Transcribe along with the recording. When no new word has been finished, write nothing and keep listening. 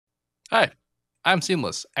Hi, I'm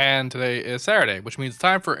Seamless, and today is Saturday, which means it's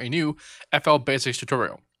time for a new FL Basics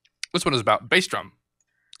tutorial. This one is about Bassdrum,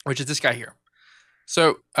 which is this guy here.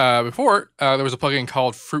 So before, there was a plugin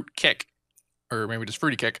called Fruit Kick, or maybe just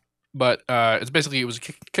Fruity Kick, but it was a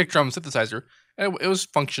kick drum synthesizer, and it was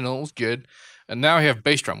functional, it was good. And now I have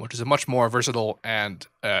Bassdrum, which is a much more versatile and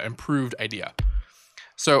improved idea.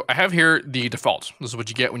 So I have here the default. This is what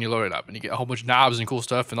you get when you load it up, and you get a whole bunch of knobs and cool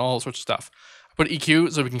stuff and all sorts of stuff. I put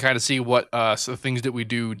EQ so we can kind of see what so things that we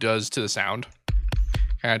do does to the sound,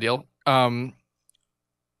 kind of deal.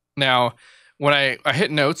 Now, when I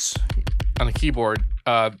hit notes on the keyboard,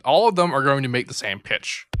 all of them are going to make the same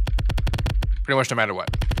pitch, pretty much no matter what.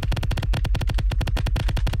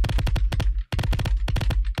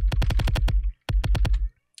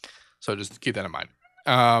 So just keep that in mind.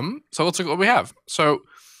 So let's look at what we have. So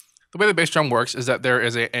the way the bass drum works is that there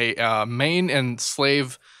is a main and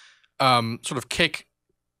slave sort of kick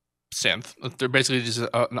synth. They're basically just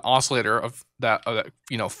an oscillator of that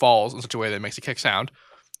falls in such a way that it makes a kick sound.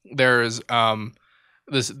 There's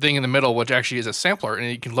this thing in the middle which actually is a sampler, and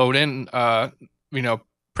you can load in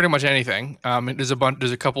pretty much anything. There's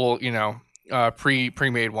a couple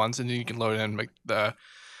pre-made ones, and then you can load in make the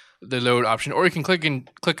load option, or you can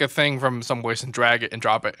click a thing from some place and drag it and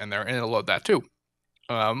drop it in there, and it'll load that too.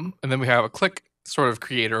 And then we have a click sort of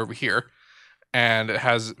creator over here, and it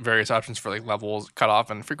has various options for like levels, cutoff,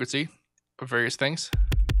 and frequency of various things.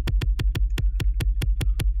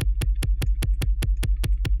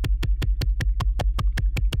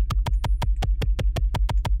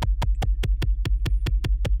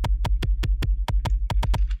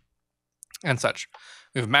 And such.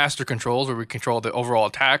 We have master controls where we control the overall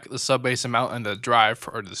attack, the sub bass amount, and the drive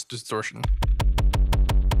for this distortion.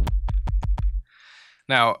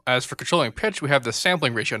 Now, as for controlling pitch, we have the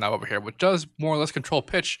sampling ratio knob over here, which does more or less control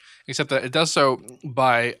pitch, except that it does so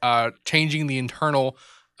by changing the internal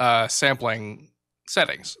sampling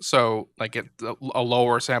settings. So, like a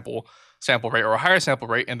lower sample rate or a higher sample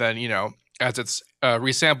rate, and then as it's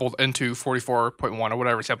resampled into 44.1 or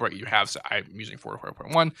whatever sample rate you have. So I'm using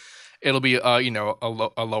 44.1. It'll be a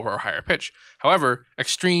lower or higher pitch. However,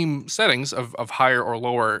 extreme settings of higher or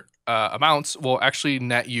lower amounts will actually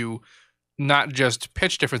net you not just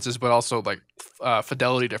pitch differences, but also like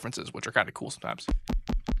fidelity differences, which are kind of cool sometimes.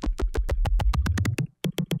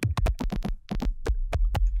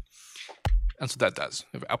 That's what that does.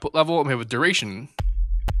 We have output level, and we have a duration,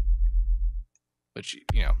 which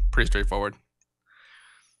pretty straightforward.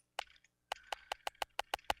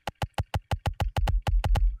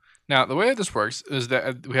 Now, the way that this works is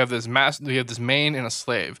that we have this main and a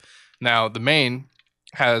slave. Now, the main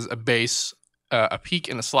has a bass, a peak,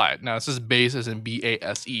 and a slide. Now, it says bass as in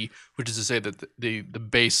B-A-S-E, which is to say that the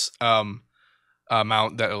bass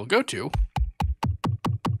amount that it'll go to,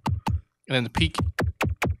 and then the peak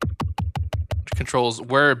controls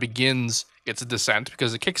where it begins its descent,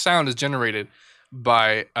 because the kick sound is generated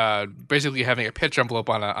by basically having a pitch envelope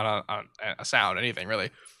on a sound, anything really.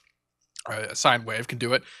 A sine wave can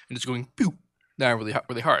do it, and it's going boop down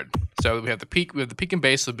really hard. So we have the peak and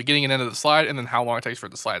base, the beginning and end of the slide, and then how long it takes for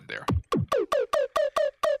it to slide there.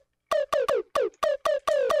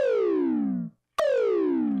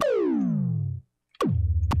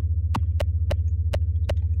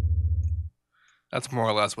 That's more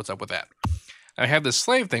or less what's up with that. I have this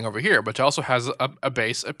slave thing over here, which also has a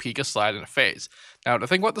base, a peak, a slide, and a phase. Now, the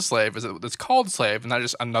thing about the slave is that it's called slave and not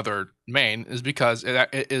just another main, is because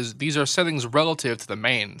these are settings relative to the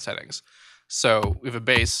main settings. So we have a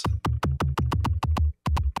base,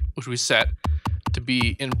 which we set to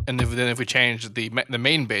be in, and then if we change the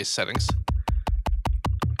main base settings,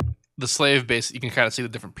 the slave base, you can kind of see the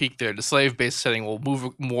different peak there. The slave base setting will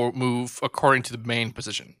move according to the main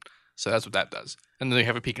position. So that's what that does. And then we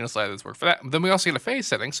have a peak and a slide that's work for that. But then we also get a phase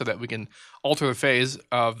setting so that we can alter the phase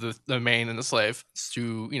of the main and the slave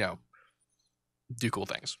to, do cool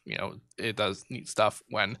things. It does neat stuff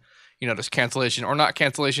when, there's cancellation or not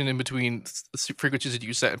cancellation in between frequencies that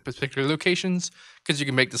you set in particular locations, because you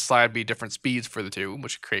can make the slide be different speeds for the two,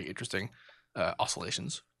 which create interesting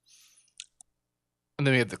oscillations. And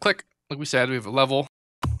then we have the click. Like we said, we have a level,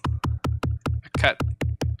 a cut,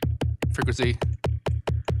 frequency,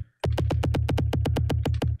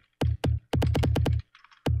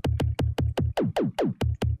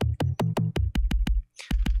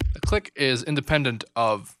 the click is independent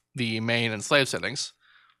of the main and slave settings,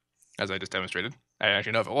 as I just demonstrated. I didn't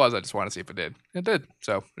actually know if it was, I just wanted to see if it did. It did,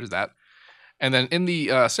 so there's that. And then in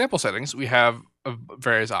the sample settings, we have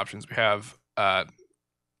various options. We have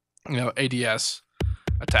ADS,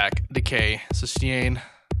 attack, decay, sustain,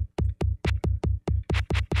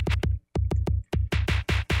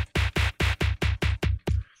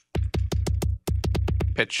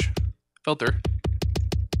 pitch, filter,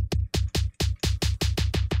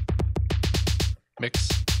 mix,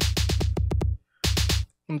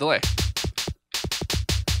 and delay.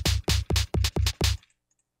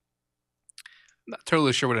 I'm not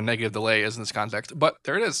totally sure what a negative delay is in this context, but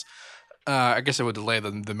there it is. I guess it would delay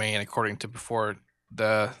the main according to before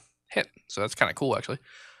the hit. So that's kind of cool, actually.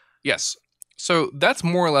 Yes. So that's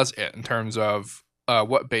more or less it in terms of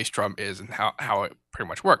what bass drum is and how it pretty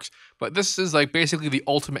much works. But this is like basically the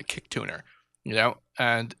ultimate kick tuner, you know?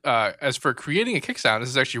 And as for creating a kick sound, this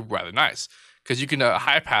is actually rather nice because you can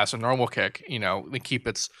high pass a normal kick, you know, and keep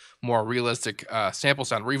its more realistic sample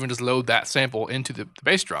sound, or even just load that sample into the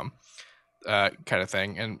bass drum. Kind of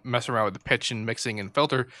thing, and mess around with the pitch and mixing and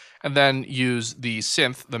filter, and then use the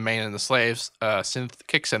synth, the main and the slaves, synth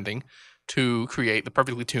kick synthing to create the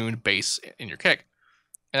perfectly tuned bass in your kick.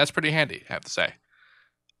 And that's pretty handy, I have to say.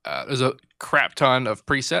 There's a crap ton of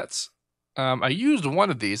presets. I used one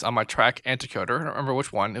of these on my track Anticoder. I don't remember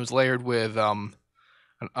which one. It was layered with on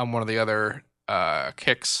one of the other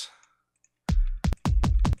kicks.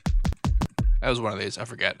 That was one of these, I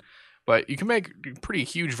forget. But you can make a pretty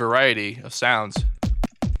huge variety of sounds.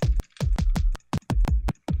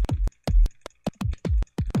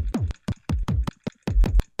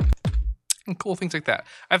 And cool things like that.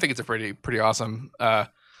 I think it's a pretty awesome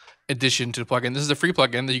addition to the plugin. This is a free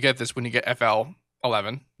plugin that you get this when you get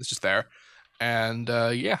FL11. It's just there. And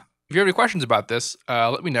yeah, if you have any questions about this,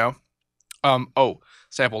 let me know.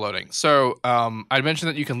 Sample loading. So I mentioned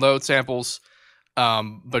that you can load samples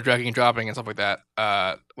by dragging and dropping and stuff like that.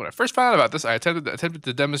 When I first found out about this, I attempted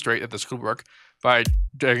to demonstrate that this could work by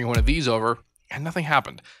dragging one of these over, and nothing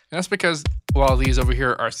happened. And that's because while these over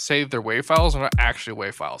here are saved, they're WAV files, they're not actually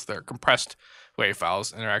WAV files. They're compressed WAV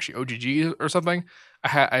files, and they're actually OGG or something. I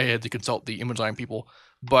had to consult the image line people.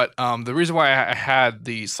 But the reason why I had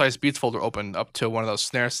the Slice Beats folder open up to one of those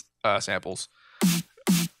snare samples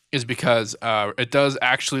is because it does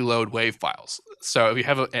actually load WAV files. So if you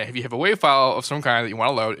have a WAV file of some kind that you want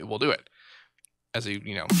to load, it will do it. As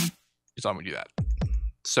you know, it's on me to do that.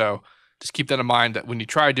 So just keep that in mind that when you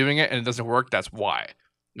try doing it and it doesn't work, that's why.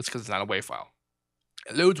 It's because it's not a WAV file.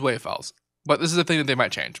 It loads WAV files, but this is a thing that they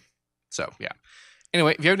might change. So yeah.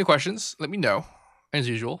 Anyway, if you have any questions, let me know. As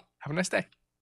usual, have a nice day.